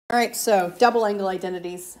All right, so double angle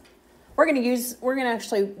identities. We're gonna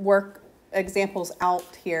actually work examples out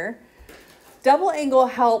here. Double angle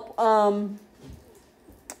help,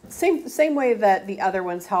 same way that the other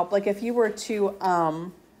ones help. Like if you were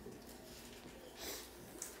to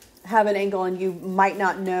have an angle and you might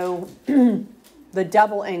not know the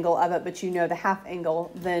double angle of it, but you know the half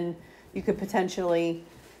angle, then you could potentially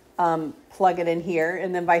plug it in here,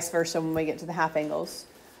 and then vice versa when we get to the half angles.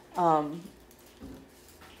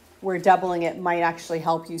 Where doubling it might actually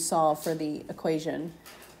help you solve for the equation.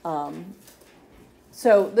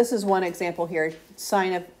 So this is one example here,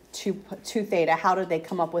 sine of 2 theta. How did they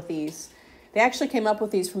come up with these? They actually came up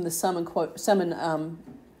with these from the sum and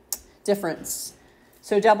difference.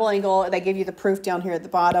 So double angle, they give you the proof down here at the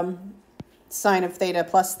bottom. Sine of theta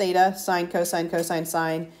plus theta, sine, cosine, cosine,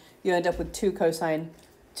 sine. You end up with 2 sine,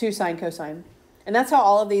 cosine. And that's how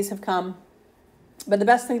all of these have come. But the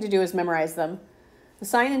best thing to do is memorize them. The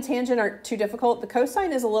sine and tangent aren't too difficult. The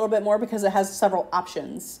cosine is a little bit more because it has several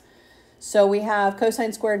options. So we have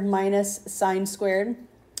cosine squared minus sine squared.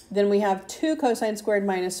 Then we have 2 cosine squared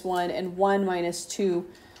minus 1 and 1 minus 2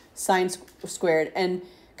 sine squared. And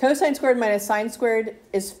cosine squared minus sine squared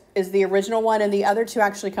is the original one, and the other 2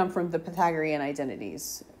 actually come from the Pythagorean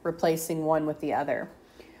identities, replacing one with the other.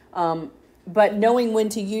 But knowing when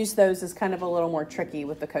to use those is kind of a little more tricky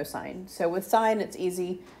with the cosine. So with sine, it's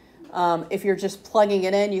easy. If you're just plugging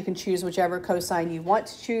it in, you can choose whichever cosine you want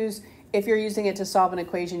to choose. If you're using it to solve an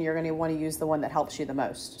equation, you're going to want to use the one that helps you the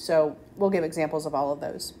most. So we'll give examples of all of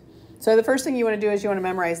those. So the first thing you want to do is you want to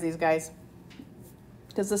memorize these guys,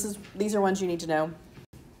 because these are ones you need to know.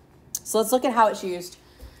 So let's look at how it's used.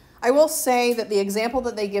 I will say that the example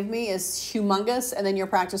that they give me is humongous, and then your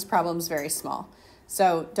practice problem is very small.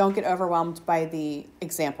 So don't get overwhelmed by the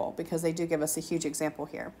example, because they do give us a huge example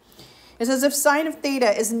here. It says if sine of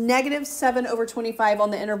theta is negative 7 over 25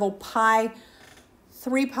 on the interval pi,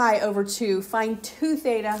 3 pi over 2, find 2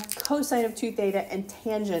 theta, cosine of 2 theta, and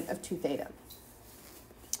tangent of 2 theta.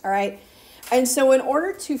 All right. And so in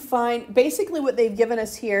order to find, basically what they've given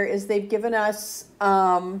us here is they've given us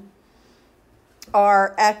our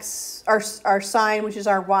x, our sine, which is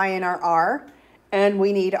our y and our r, and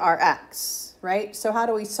we need our x, right? So how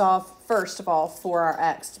do we solve, first of all, for our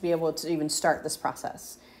x to be able to even start this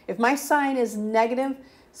process? If my sine is negative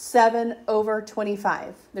 7 over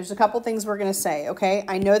 25, there's a couple things we're going to say, okay?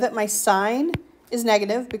 I know that my sine is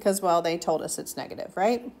negative because, well, they told us it's negative,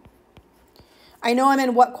 right? I know I'm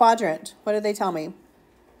in what quadrant? What did they tell me?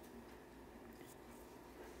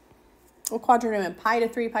 What quadrant am I in? Pi to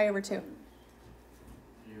 3, pi over 2. You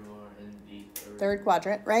are in the third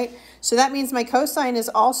quadrant, right? So that means my cosine is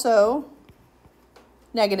also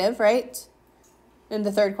negative, right? In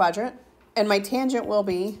the third quadrant. And my tangent will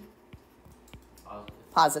be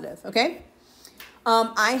positive, okay?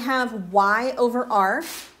 I have y over r.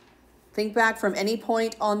 Think back from any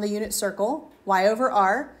point on the unit circle. Y over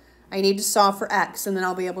r. I need to solve for x, and then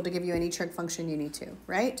I'll be able to give you any trig function you need to,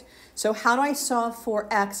 right? So how do I solve for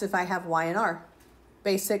x if I have y and r?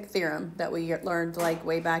 Basic theorem that we learned like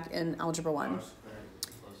way back in Algebra 1.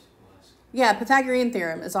 Yeah, Pythagorean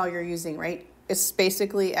theorem is all you're using, right? It's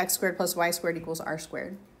basically x squared plus y squared equals r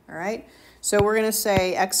squared, all right? So we're going to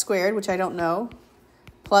say x squared, which I don't know,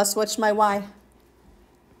 plus what's my y?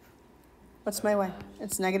 What's my y?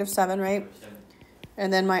 It's negative 7, right?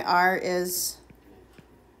 And then my r is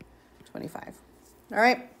 25. All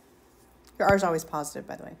right? Your r is always positive,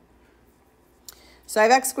 by the way. So I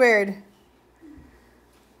have x squared.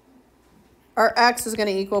 Our x is going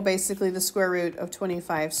to equal basically the square root of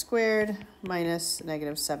 25 squared minus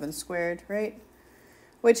negative 7 squared, right?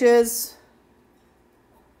 Which is,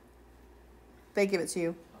 they give it to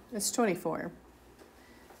you, it's 24.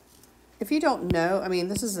 If you don't know, I mean,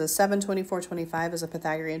 this is a 7, 24, 25 is a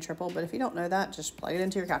Pythagorean triple, but if you don't know that, just plug it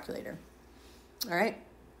into your calculator. All right?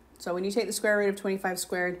 So when you take the square root of 25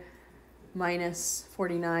 squared minus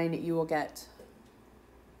 49, you will get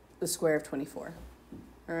the square of 24.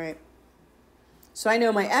 All right? So I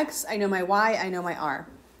know my x, I know my y, I know my r.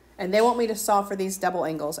 And they want me to solve for these double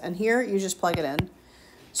angles. And here, you just plug it in.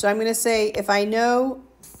 So I'm going to say, if I know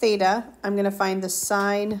theta, I'm going to find the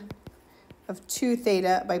sine of 2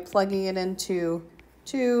 theta by plugging it into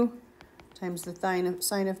 2 times the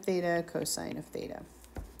sine of theta cosine of theta.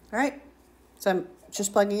 All right? So I'm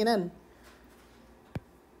just plugging it in.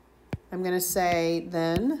 I'm going to say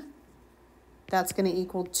then that's going to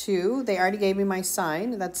equal 2. They already gave me my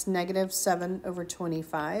sine. That's negative 7 over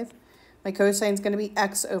 25. My cosine is going to be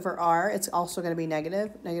x over r. It's also going to be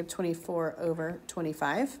negative 24 over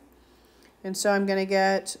 25. And so I'm going to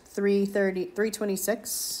get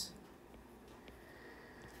 326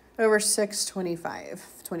 over 625.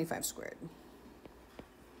 25 squared.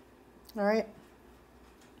 All right.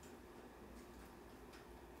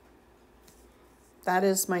 That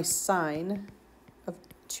is my sine of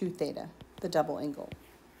 2 theta, the double angle.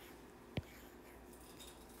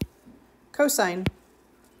 Cosine.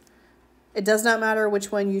 It does not matter which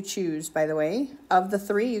one you choose, by the way. Of the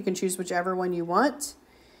 3, you can choose whichever one you want.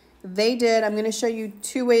 They did, I'm going to show you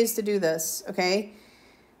 2 ways to do this, okay?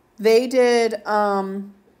 They did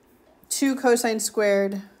 2 cosine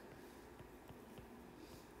squared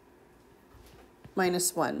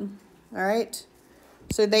minus 1, all right?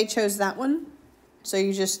 So they chose that one. So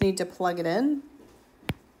you just need to plug it in.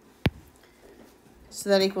 So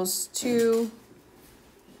that equals 2.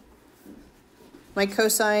 My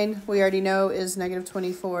cosine, we already know, is negative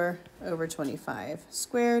 24 over 25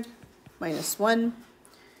 squared minus 1,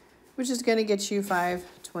 which is going to get you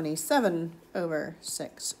 527 over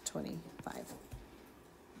 625.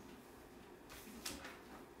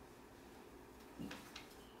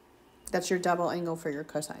 That's your double angle for your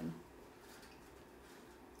cosine.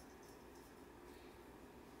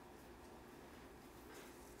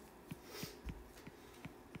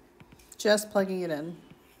 Just plugging it in.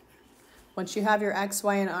 Once you have your x,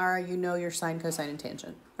 y, and r, you know your sine, cosine, and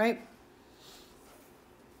tangent, right?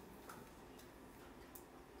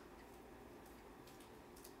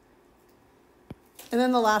 And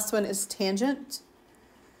then the last one is tangent.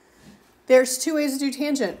 There's 2 ways to do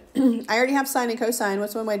tangent. I already have sine and cosine.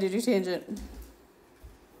 What's one way to do tangent?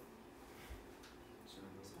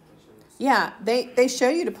 Yeah, they show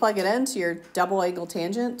you to plug it into your double angle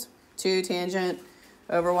tangent. 2 tangent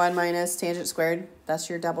over 1 minus tangent squared. That's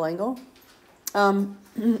your double angle.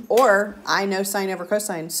 Or I know sine over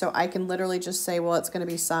cosine, so I can literally just say, well, it's going to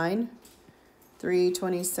be sine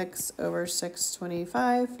 326 over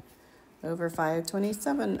 625 over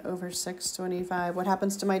 527 over 625. What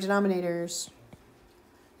happens to my denominators?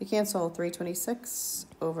 They cancel. 326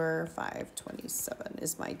 over 527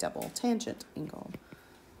 is my double tangent angle.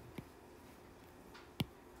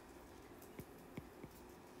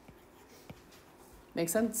 Make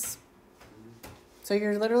sense? So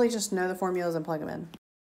you're literally just know the formulas and plug them in.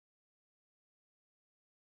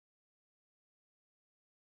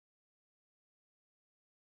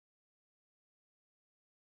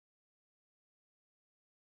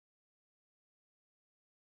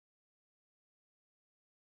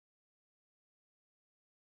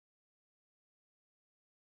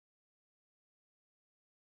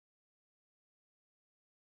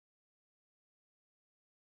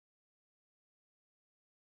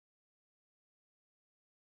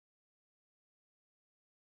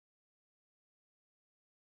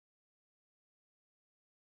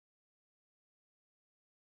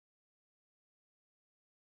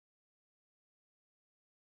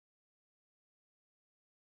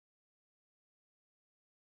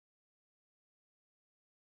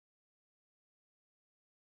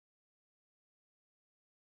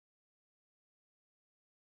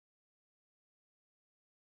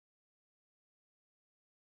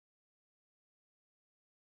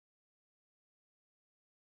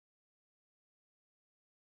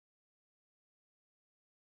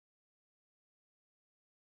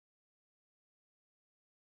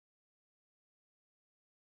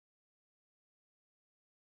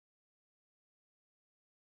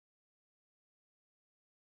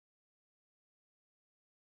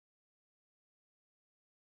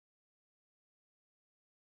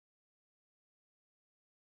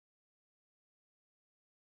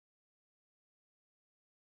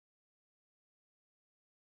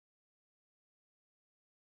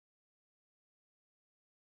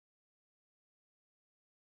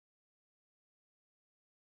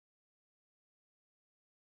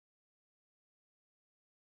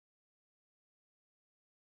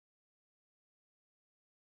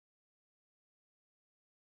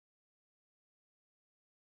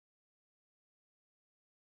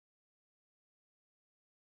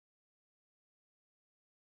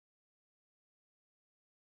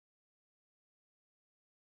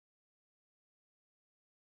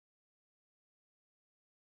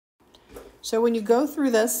 So when you go through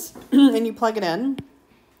this and you plug it in,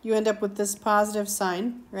 you end up with this positive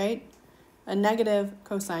sine, right? A negative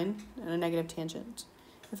cosine and a negative tangent.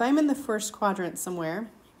 If I'm in the first quadrant somewhere,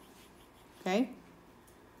 okay,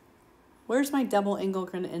 where's my double angle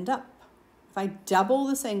going to end up? If I double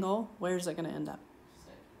this angle, where's it going to end up?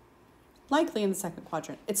 Likely in the second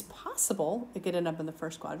quadrant. It's possible it could end up in the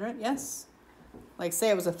first quadrant, yes. Like say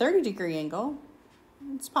it was a 30-degree angle,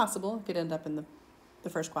 it's possible it could end up in the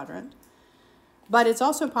first quadrant. But it's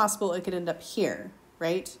also possible it could end up here,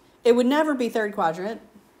 right? It would never be third quadrant,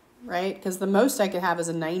 right? Because the most I could have is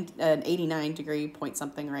an 89 degree point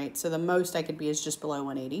something, right? So the most I could be is just below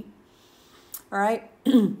 180. All right.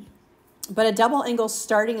 But a double angle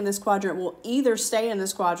starting in this quadrant will either stay in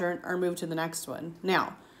this quadrant or move to the next one.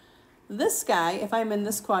 Now, this guy, if I'm in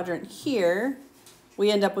this quadrant here,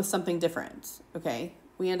 we end up with something different, okay?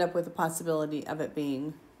 We end up with the possibility of it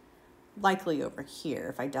being likely over here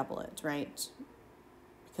if I double it, right?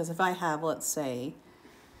 Because if I have, let's say,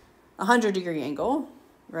 a 100-degree angle,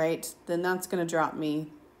 right, then that's going to drop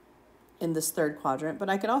me in this third quadrant, but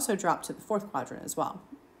I could also drop to the fourth quadrant as well.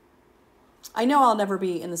 I know I'll never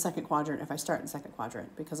be in the second quadrant if I start in the second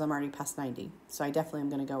quadrant because I'm already past 90. So I definitely am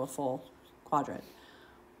going to go a full quadrant.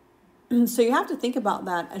 So you have to think about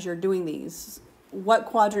that as you're doing these. What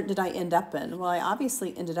quadrant did I end up in? Well, I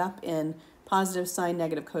obviously ended up in positive sine,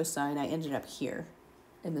 negative cosine. I ended up here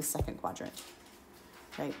in the second quadrant,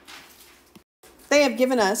 right? They have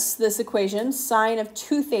given us this equation, sine of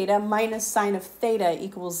 2 theta minus sine of theta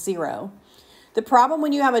equals 0. The problem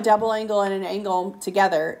when you have a double angle and an angle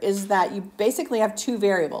together is that you basically have two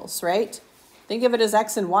variables, right? Think of it as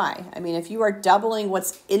x and y. I mean, if you are doubling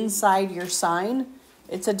what's inside your sine,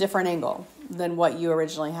 it's a different angle than what you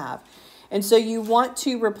originally have. And so you want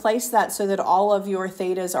to replace that so that all of your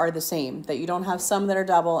thetas are the same, that you don't have some that are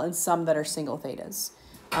double and some that are single thetas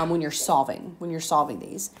when you're solving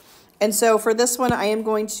these. And so for this one, I am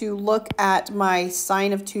going to look at my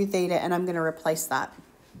sine of 2 theta and I'm going to replace that.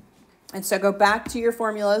 And so go back to your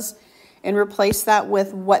formulas and replace that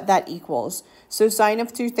with what that equals. So sine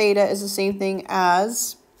of 2 theta is the same thing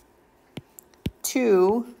as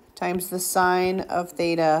 2 times the sine of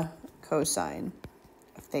theta cosine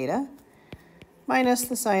of theta minus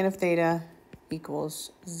the sine of theta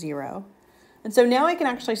equals 0. And so now I can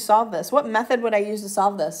actually solve this. What method would I use to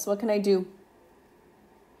solve this? What can I do?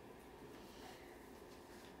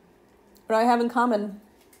 What do I have in common?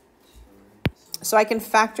 So I can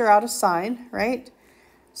factor out a sine, right?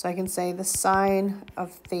 So I can say the sine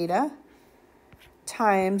of theta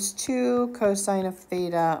times 2 cosine of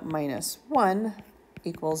theta minus 1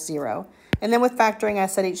 equals 0. And then with factoring, I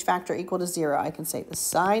set each factor equal to 0. I can say the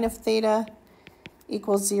sine of theta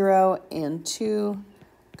equals 0 and 2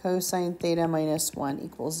 cosine theta minus 1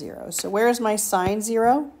 equals 0. So where is my sine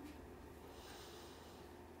 0?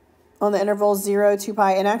 On the interval 0, 2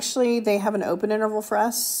 pi. And actually, they have an open interval for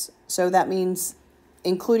us. So that means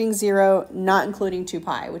including 0, not including 2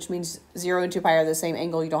 pi, which means 0 and 2 pi are the same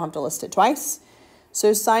angle. You don't have to list it twice.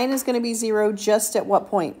 So sine is going to be 0 just at what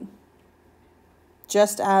point?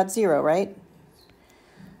 Just at 0, right?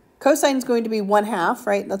 Cosine is going to be 1/2,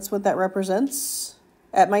 right? That's what that represents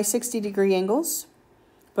at my 60-degree angles,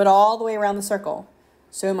 but all the way around the circle.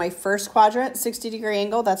 So in my first quadrant, 60-degree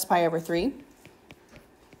angle, that's pi over 3.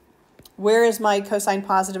 Where is my cosine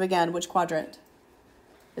positive again? Which quadrant?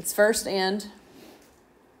 It's first and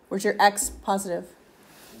where's your x positive?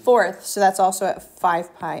 Fourth, so that's also at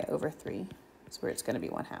 5 pi over 3. That's where it's going to be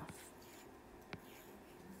 1/2.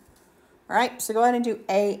 All right, so go ahead and do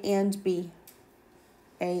A and B.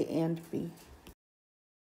 A and B.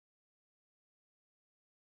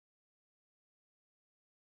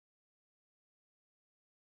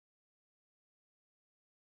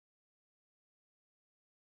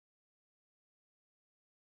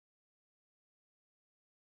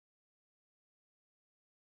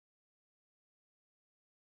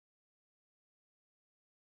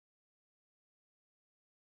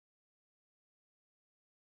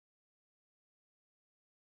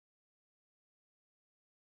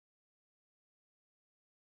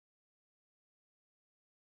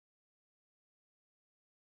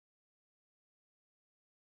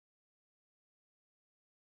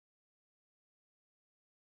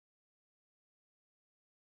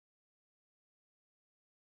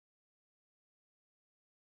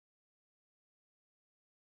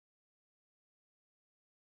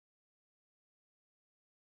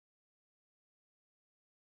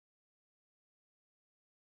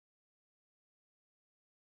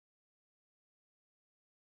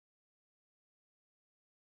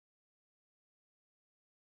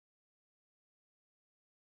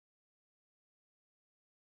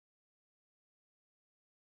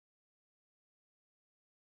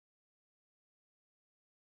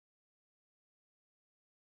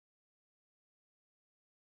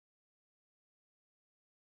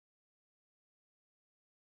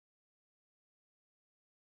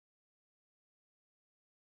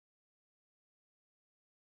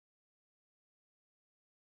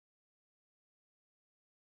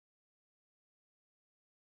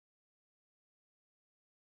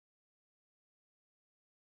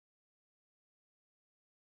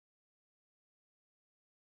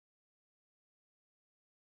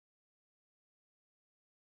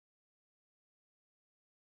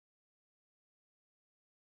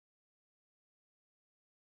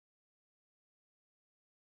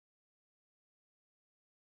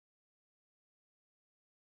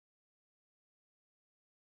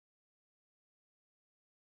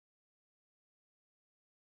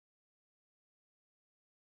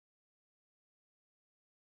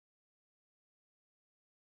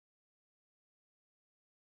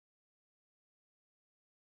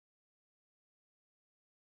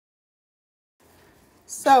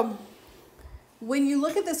 So when you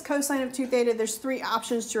look at this cosine of 2 theta, there's 3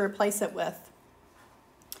 options to replace it with.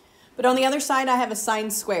 But on the other side, I have a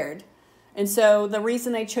sine squared. And so the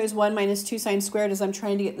reason I chose 1 minus 2 sine squared is I'm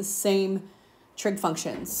trying to get the same trig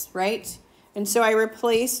functions, right? And so I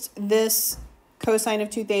replaced this cosine of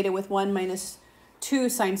 2 theta with 1 minus 2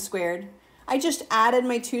 sine squared. I just added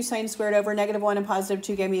my 2 sine squared over -1 and positive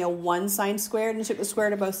 2 gave me a 1 sine squared and took the square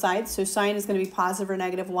root of both sides. So sine is going to be positive or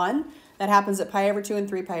 -1. That happens at pi over 2 and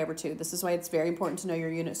 3 pi over 2. This is why it's very important to know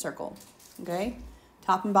your unit circle, okay?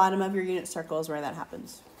 Top and bottom of your unit circle is where that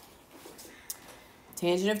happens.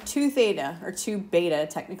 Tangent of 2 theta, or 2 beta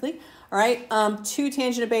technically. All right, 2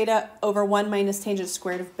 tangent of beta over 1 minus tangent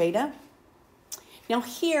squared of beta. Now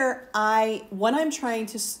here, when I'm trying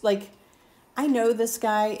to, like, I know this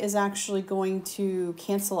guy is actually going to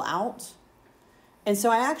cancel out. And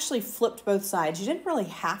so I actually flipped both sides. You didn't really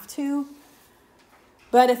have to.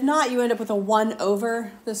 But if not, you end up with a 1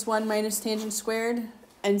 over this 1 minus tangent squared.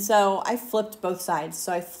 And so I flipped both sides.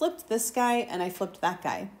 So I flipped this guy and I flipped that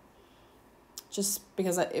guy. Just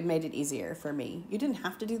because it made it easier for me. You didn't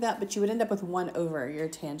have to do that, but you would end up with 1 over your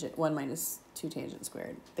tangent, 1 minus 2 tangent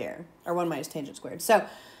squared there, or 1 minus tangent squared. So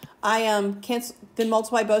I then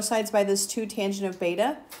multiply both sides by this 2 tangent of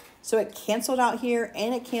beta. So it canceled out here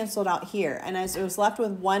and it canceled out here. And as it was left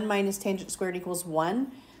with 1 minus tangent squared equals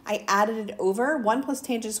 1, I added it over. 1 plus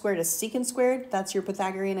tangent squared is secant squared. That's your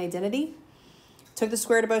Pythagorean identity. Took the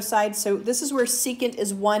square root of both sides. So this is where secant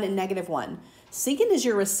is 1 and -1. Secant is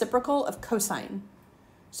your reciprocal of cosine.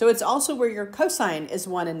 So it's also where your cosine is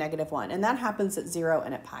 1 and -1. And that happens at 0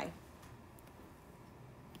 and at pi.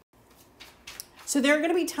 So there are going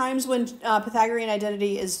to be times when Pythagorean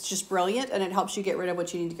identity is just brilliant and it helps you get rid of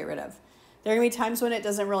what you need to get rid of. There are going to be times when it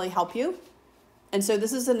doesn't really help you. And so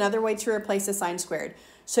this is another way to replace a sine squared.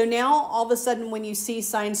 So now all of a sudden when you see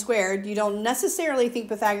sine squared, you don't necessarily think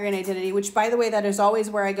Pythagorean identity, which by the way, that is always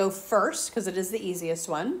where I go first because it is the easiest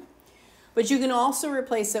one. But you can also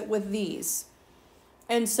replace it with these.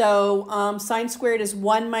 And so sine squared is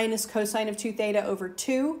 1 minus cosine of 2 theta over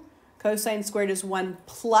 2. Cosine squared is 1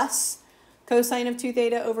 plus cosine of 2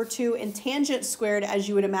 theta over 2. And tangent squared, as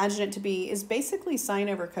you would imagine it to be, is basically sine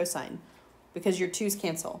over cosine because your 2's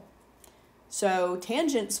cancel. So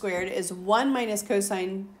tangent squared is 1 minus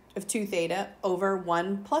cosine of 2 theta over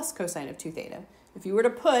 1 plus cosine of 2 theta. If you were to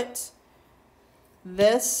put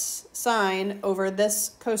this sine over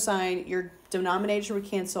this cosine, your denominator would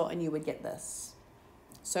cancel and you would get this.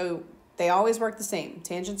 So they always work the same.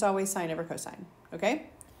 Tangent's always sine over cosine, okay?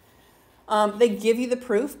 They give you the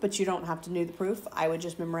proof, but you don't have to know the proof. I would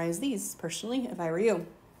just memorize these personally if I were you.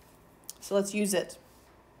 So let's use it.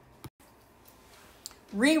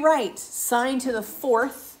 Rewrite sine to the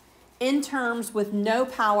 4th in terms with no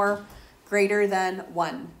power greater than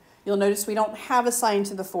 1. You'll notice we don't have a sine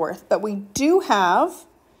to the 4th, but we do have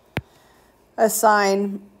a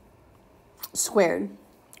sine squared.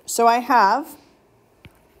 So I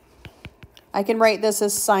can write this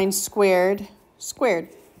as sine squared squared.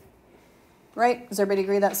 Right? Does everybody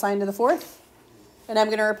agree that's sine to the 4th? And I'm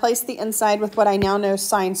going to replace the inside with what I now know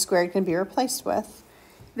sine squared can be replaced with.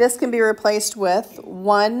 This can be replaced with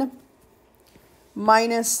 1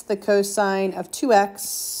 minus the cosine of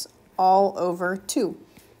 2x all over 2.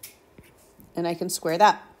 And I can square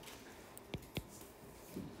that.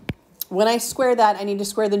 When I square that, I need to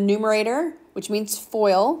square the numerator, which means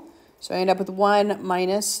FOIL. So I end up with 1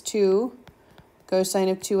 minus 2 cosine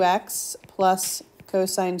of 2x plus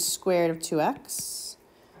cosine squared of 2x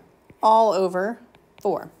all over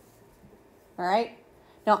 4. All right?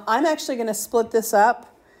 Now, I'm actually going to split this up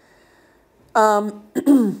at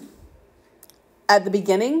the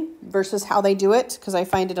beginning versus how they do it because I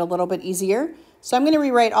find it a little bit easier. So I'm going to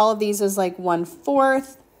rewrite all of these as like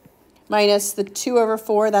 1/4 minus the 2 over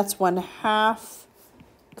 4. That's 1/2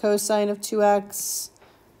 cosine of 2x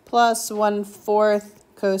plus 1/4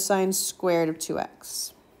 cosine squared of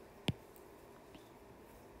 2x.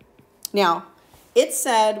 Now, it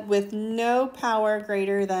said with no power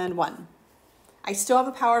greater than 1. I still have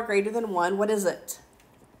a power greater than 1. What is it?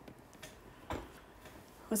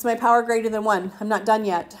 What's my power greater than 1? I'm not done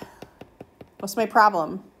yet. What's my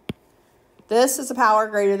problem? This is a power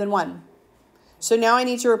greater than 1. So now I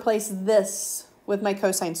need to replace this with my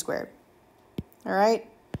cosine squared. All right?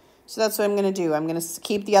 So that's what I'm going to do. I'm going to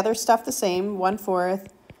keep the other stuff the same. 1/4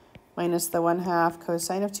 minus the 1/2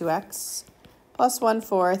 cosine of 2x plus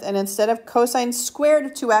 1/4. And instead of cosine squared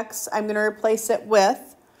of 2x, I'm going to replace it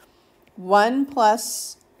with 1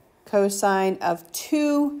 plus cosine of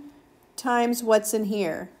 2 times what's in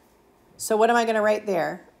here. So what am I going to write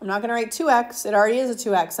there? I'm not going to write 2x. It already is a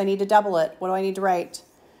 2x. I need to double it. What do I need to write?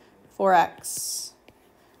 4x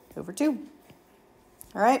over 2.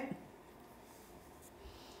 All right.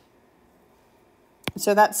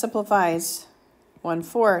 So that simplifies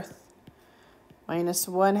 1/4 minus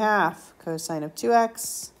 1/2 cosine of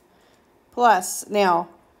 2x plus, now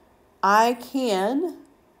I can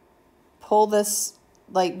pull this,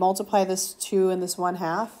 like multiply this 2 and this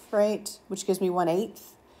 1/2, right? Which gives me 1/8,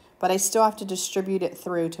 but I still have to distribute it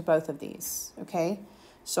through to both of these, okay?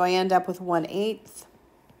 So I end up with 1/8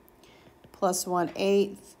 plus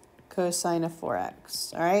 1/8 cosine of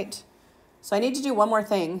 4x, all right? So I need to do one more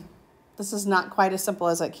thing. This is not quite as simple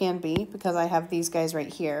as it can be because I have these guys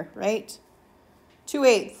right here, right?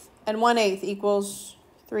 2/8 and 1/8 equals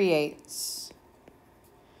 3/8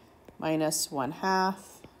 minus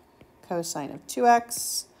 1/2 cosine of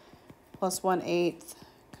 2x plus 1/8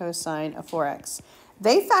 cosine of 4x.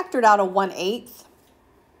 They factored out a 1/8,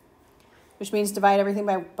 which means divide everything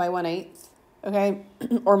by 1/8, okay?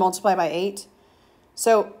 Or multiply by 8.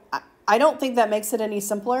 So I don't think that makes it any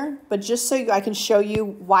simpler, but just so I can show you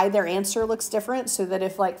why their answer looks different, so that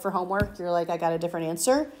if, like, for homework, you're like, I got a different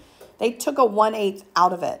answer, they took a 1/8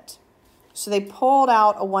 out of it. So they pulled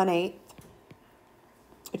out a 1/8,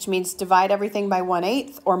 which means divide everything by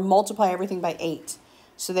 1/8 or multiply everything by 8.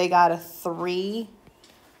 So they got a 3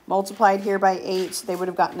 multiplied here by 8. So they would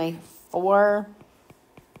have gotten a 4.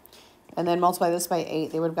 And then multiply this by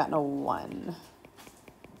 8, they would have gotten a 1.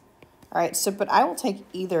 All right, so, but I will take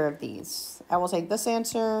either of these. I will take this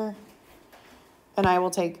answer, and I will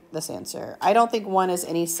take this answer. I don't think one is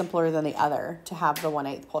any simpler than the other to have the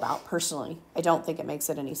 1/8 pulled out, personally. I don't think it makes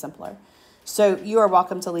it any simpler. So you are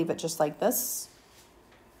welcome to leave it just like this,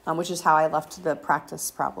 which is how I left the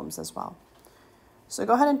practice problems as well. So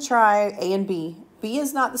go ahead and try A and B. B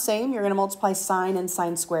is not the same. You're going to multiply sine and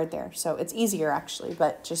sine squared there. So it's easier, actually,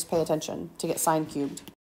 but just pay attention to get sine cubed.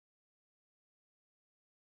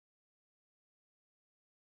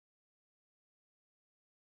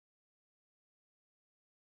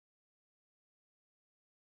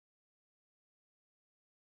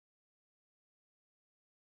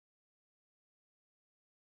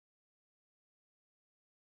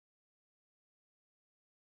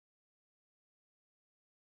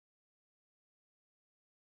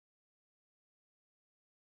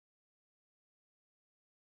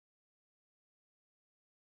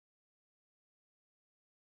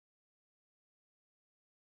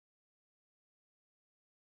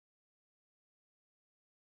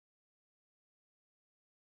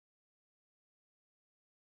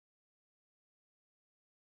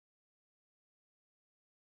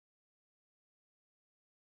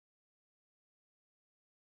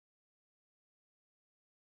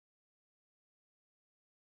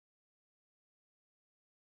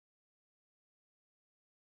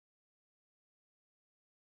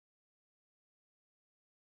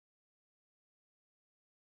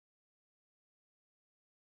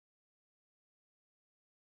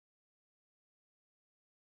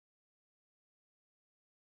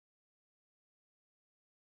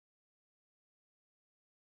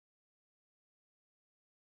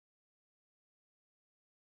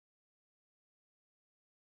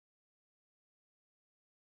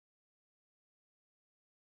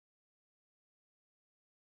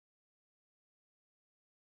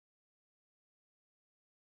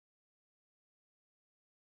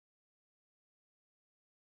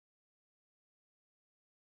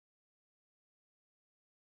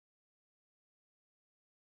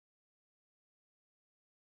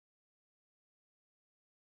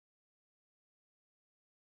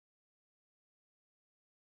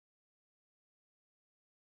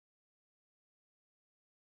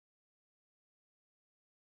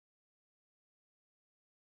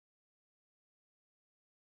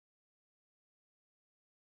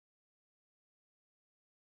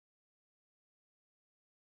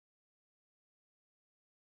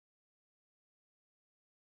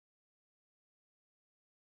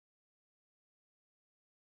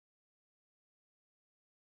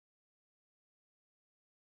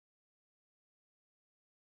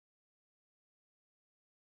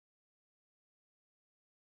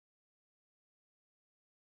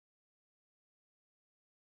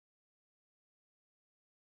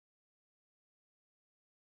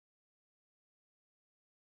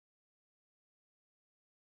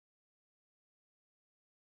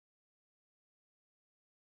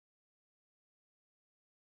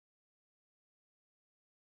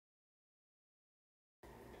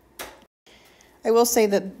 I will say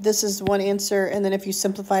that this is one answer, and then if you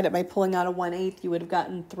simplified it by pulling out a 1/8, you would have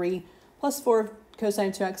gotten 3 plus 4 cosine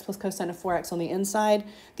of 2x plus cosine of 4x on the inside.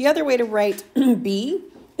 The other way to write B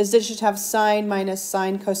is that you should have sine minus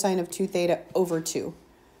sine cosine of 2 theta over 2.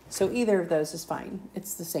 So either of those is fine.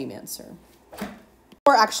 It's the same answer.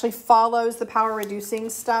 Or actually follows the power reducing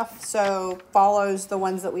stuff. So follows the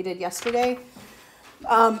ones that we did yesterday.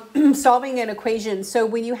 Solving an equation. So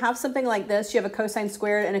when you have something like this, you have a cosine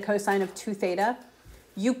squared and a cosine of 2 theta.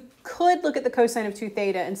 You could look at the cosine of 2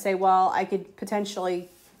 theta and say, well, I could potentially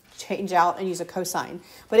change out and use a cosine.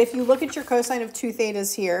 But if you look at your cosine of 2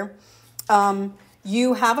 thetas here,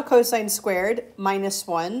 you have a cosine squared minus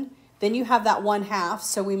 1. Then you have that 1/2.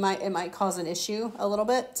 So it might cause an issue a little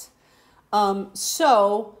bit.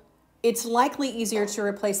 So it's likely easier to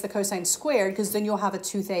replace the cosine squared because then you'll have a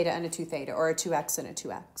 2 theta and a 2 theta, or a 2x and a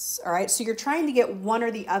 2x. All right. So you're trying to get one or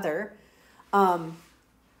the other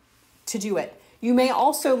to do it. You may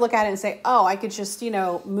also look at it and say, oh, I could just,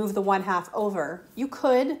 move the 1/2 over. You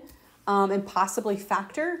could and possibly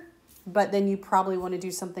factor, but then you probably want to do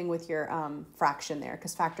something with your fraction there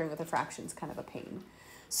because factoring with a fraction is kind of a pain.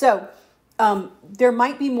 So there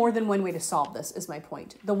might be more than one way to solve this is my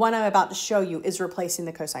point. The one I'm about to show you is replacing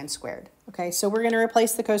the cosine squared. Okay, so we're going to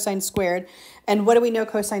replace the cosine squared. And what do we know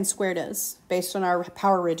cosine squared is based on our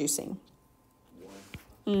power reducing?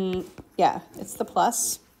 Yeah, it's the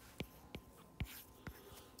plus.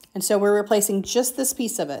 And so we're replacing just this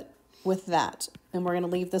piece of it with that. And we're going to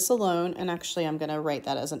leave this alone. And actually, I'm going to write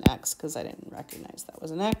that as an x because I didn't recognize that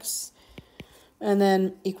was an x. And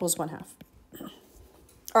then equals 1/2.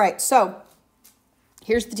 All right, so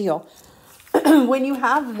here's the deal. When you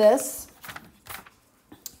have this,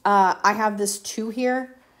 I have this 2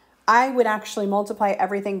 here. I would actually multiply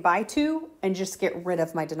everything by 2 and just get rid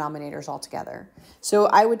of my denominators altogether. So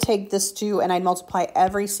I would take this 2 and I'd multiply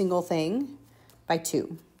every single thing by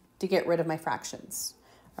 2 to get rid of my fractions.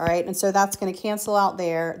 All right, and so that's going to cancel out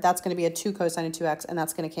there. That's going to be a 2 cosine of 2x, and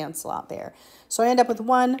that's going to cancel out there. So I end up with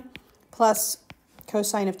 1 plus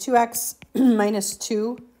cosine of 2x minus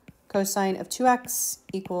 2 cosine of 2x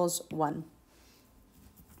equals 1.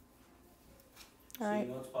 All right. So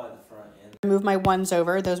you multiply the front end. Move my 1's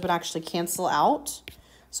over. Those would actually cancel out.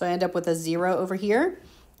 So I end up with a 0 over here.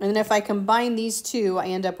 And then if I combine these two, I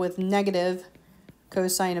end up with negative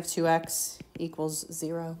cosine of 2x equals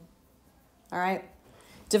 0. All right.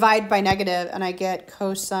 Divide by negative, and I get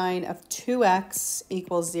cosine of 2x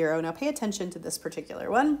equals 0. Now pay attention to this particular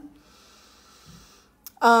one.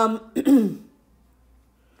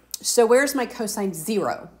 So where's my cosine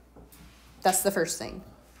 0? That's the first thing.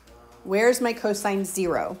 Where's my cosine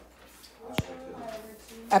 0?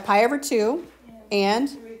 At pi over 2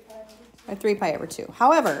 and at 3 pi over 2.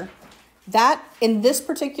 However, that in this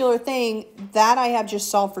particular thing, that I have just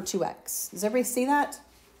solved for 2x. Does everybody see that?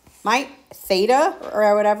 My theta,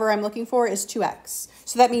 or whatever I'm looking for, is 2x.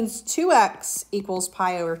 So that means 2x equals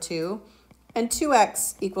pi over 2, and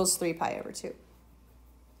 2x equals 3 pi over 2.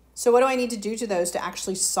 So what do I need to do to those to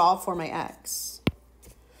actually solve for my x?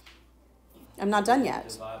 I'm not done yet.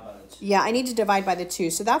 Divide by the 2. Yeah, I need to divide by the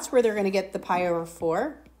 2. So that's where they're going to get the pi over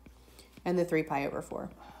 4 and the 3 pi over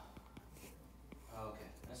 4. Oh, okay,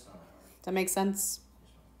 that's not hard. Does that make sense?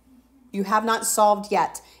 You have not solved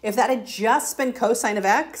yet. If that had just been cosine of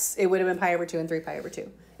x, it would have been pi over 2 and 3 pi over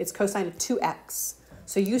 2. It's cosine of 2x.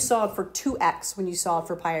 So you solved for 2x when you solved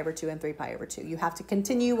for pi over 2 and 3 pi over 2. You have to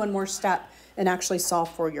continue one more step and actually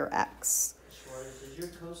solve for your x. Is your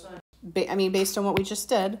cosine? Based on what we just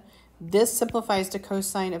did, this simplifies to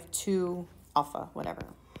cosine of 2 alpha,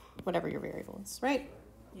 whatever your variable is, right?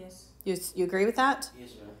 Yes. You agree with that?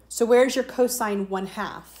 Yes, ma'am. So where's your cosine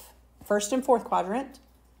 1/2? First and fourth quadrant,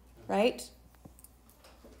 right?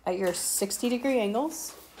 At your 60-degree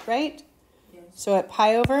angles, right? Yes. So at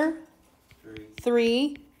pi over 3.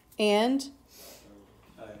 3 and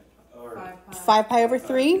 5 5 pi over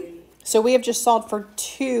 3. So we have just solved for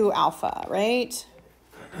 2 alpha, right?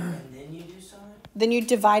 And then you do something? Then you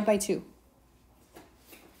divide by 2.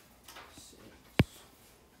 6.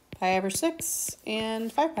 Pi over 6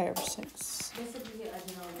 and 5 pi over 6.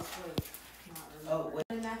 Oh, wait.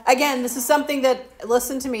 Again, this is something that,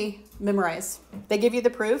 listen to me, memorize. They give you the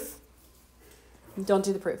proof. Don't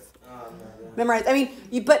do the proof. No. Memorize.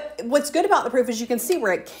 But what's good about the proof is you can see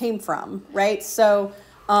where it came from, right? So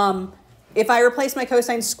if I replace my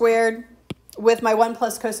cosine squared with my 1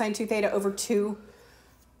 plus cosine 2 theta over 2,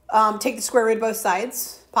 take the square root of both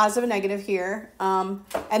sides, positive and negative here. And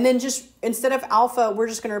then just, instead of alpha, we're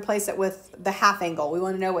just going to replace it with the half angle. We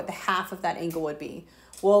want to know what the half of that angle would be.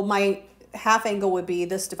 Well, my half angle would be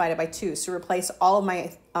this divided by 2. So replace all of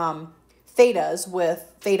my thetas with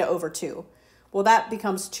theta over 2. Well, that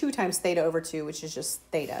becomes 2 times theta over 2, which is just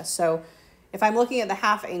theta. So if I'm looking at the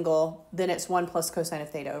half angle, then it's 1 plus cosine of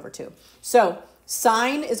theta over 2. So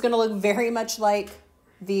sine is going to look very much like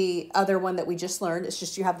the other one that we just learned. It's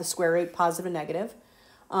just you have the square root, positive and negative.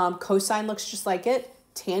 Cosine looks just like it.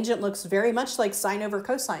 Tangent looks very much like sine over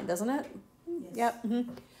cosine, doesn't it? Yes. Yep.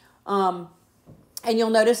 And you'll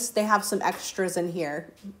notice they have some extras in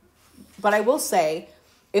here. But I will say,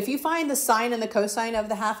 if you find the sine and the cosine of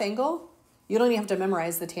the half angle, you don't even have to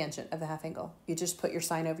memorize the tangent of the half angle. You just put your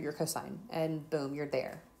sine over your cosine and boom, you're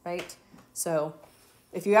there, right? So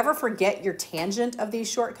if you ever forget your tangent of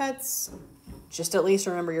these shortcuts, just at least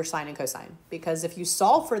remember your sine and cosine. Because if you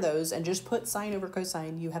solve for those and just put sine over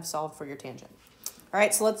cosine, you have solved for your tangent. All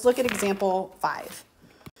right, so let's look at example 5.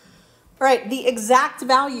 All right, the exact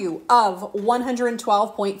value of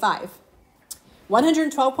 112.5.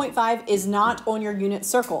 112.5 is not on your unit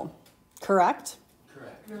circle, correct?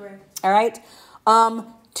 Correct. All right.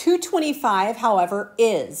 225, however,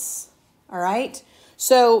 is. All right.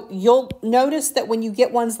 So you'll notice that when you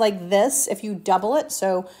get ones like this, if you double it,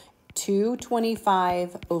 so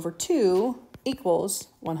 225 over 2 equals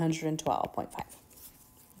 112.5.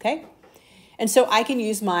 Okay. And so I can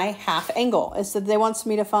use my half angle. It said they wants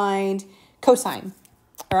me to find cosine.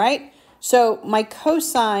 All right. So my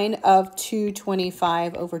cosine of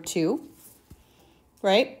 225 over 2,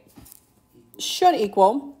 right, should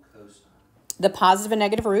equal Cosine. the positive and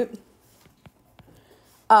negative root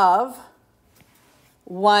of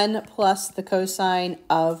 1 plus the cosine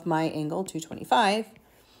of my angle, 225,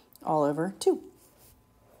 all over 2.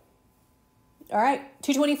 All right,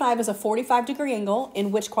 225 is a 45-degree angle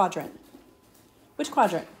in which quadrant? Which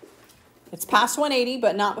quadrant? It's past 180,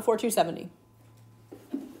 but not before 270.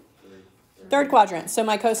 Third quadrant. So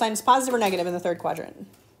my cosine is positive or negative in the third quadrant?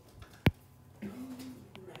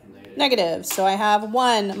 Negative. So I have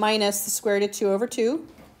 1 minus the square root of 2 over 2,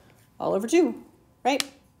 all over 2, right?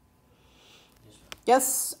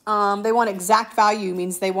 Yes. They want exact value,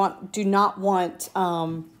 means they do not want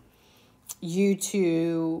you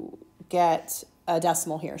to get a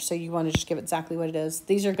decimal here. So you want to just give it exactly what it is.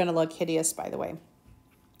 These are going to look hideous, by the way.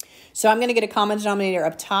 So I'm going to get a common denominator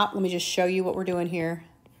up top. Let me just show you what we're doing here,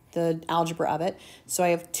 the algebra of it. So I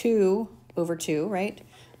have 2 over 2, right?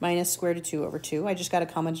 Minus square root of 2 over 2. I just got a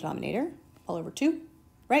common denominator, all over 2,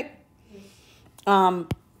 right? I'm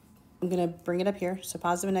going to bring it up here. So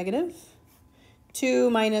positive and negative. 2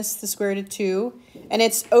 minus the square root of 2. And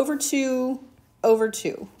it's over 2 over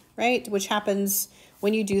 2, right? Which happens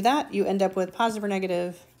when you do that, you end up with positive or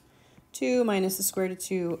negative 2 minus the square root of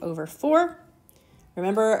 2 over 4.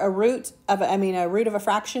 Remember, a root of a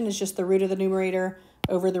fraction is just the root of the numerator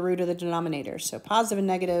over the root of the denominator. So positive and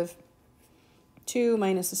negative 2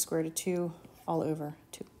 minus the square root of 2 all over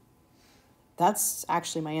 2. That's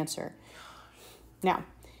actually my answer. Now,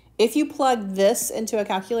 if you plug this into a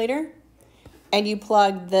calculator and you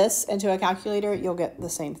plug this into a calculator, you'll get the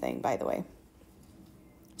same thing, by the way.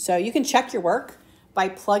 So you can check your work by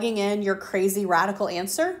plugging in your crazy radical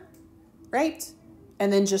answer, right?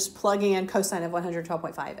 And then just plugging in cosine of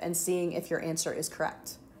 112.5 and seeing if your answer is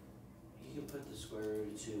correct. You can put the square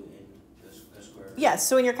root of 2 in the square root. Yes,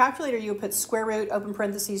 so in your calculator, you put square root, open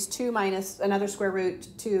parentheses, 2 minus another square root,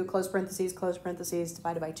 2, close parentheses,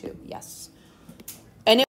 divided by 2. Yes.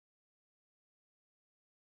 And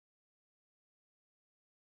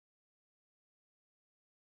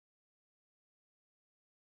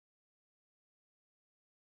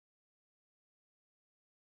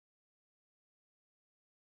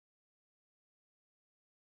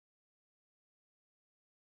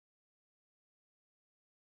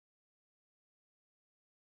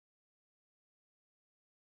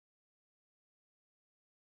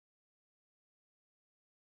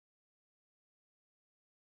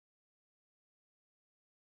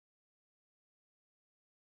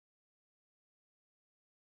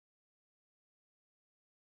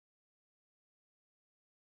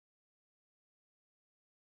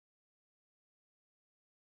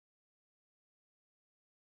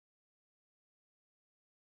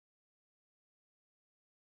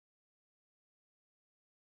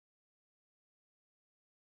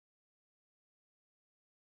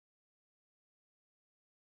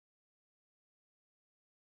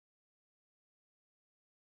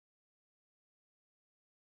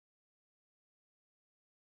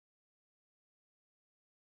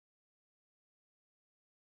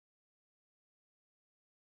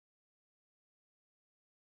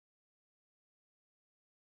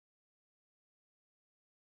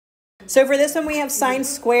so for this one, we have sine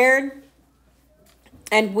squared,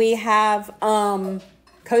 and we have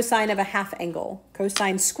cosine of a half angle,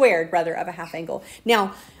 cosine squared, rather, of a half angle.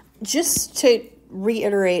 Now, just to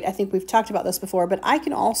reiterate, I think we've talked about this before, but I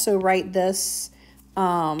can also write this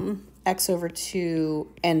x over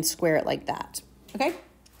 2 and square it like that, okay?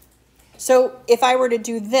 So if I were to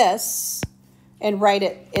do this, and write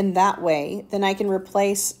it in that way, then I can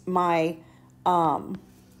replace my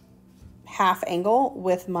half angle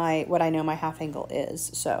with my what I know my half angle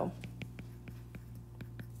is. So,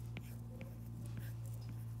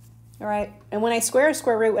 all right. And when I square a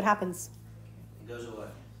square root, what happens? It goes away.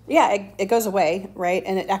 Yeah, it goes away, right?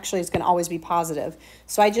 And it actually is going to always be positive.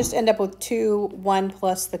 So I just end up with 1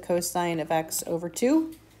 plus the cosine of x over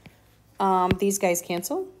 2. These guys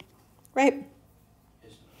cancel, right?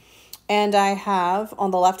 Yes. And I have,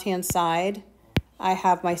 on the left-hand side, I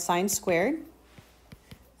have my sine squared.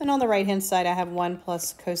 And on the right-hand side, I have 1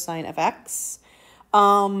 plus cosine of x.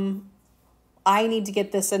 I need to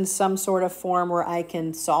get this in some sort of form where I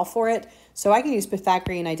can solve for it. So I can use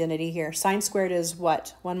Pythagorean identity here. Sine squared is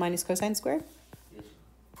what? 1 minus cosine squared? Yes.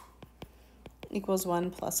 Equals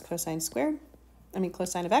 1 plus cosine squared.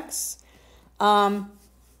 Cosine of x.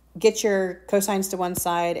 Get your cosines to one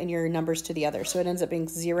side and your numbers to the other. So it ends up being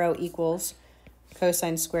 0 equals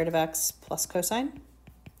cosine squared of x plus cosine.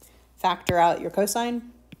 Factor out your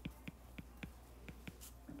cosine.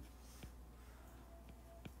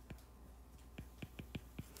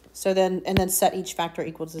 So then, and then set each factor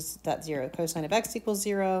equal to that 0. Cosine of x equals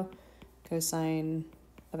 0. Cosine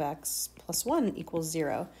of x plus 1 equals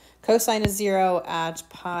 0. Cosine is 0 at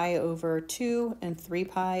pi over 2 and 3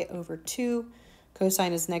 pi over 2.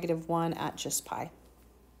 Cosine is -1 at just pi.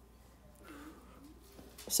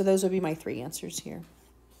 So those would be my 3 answers here.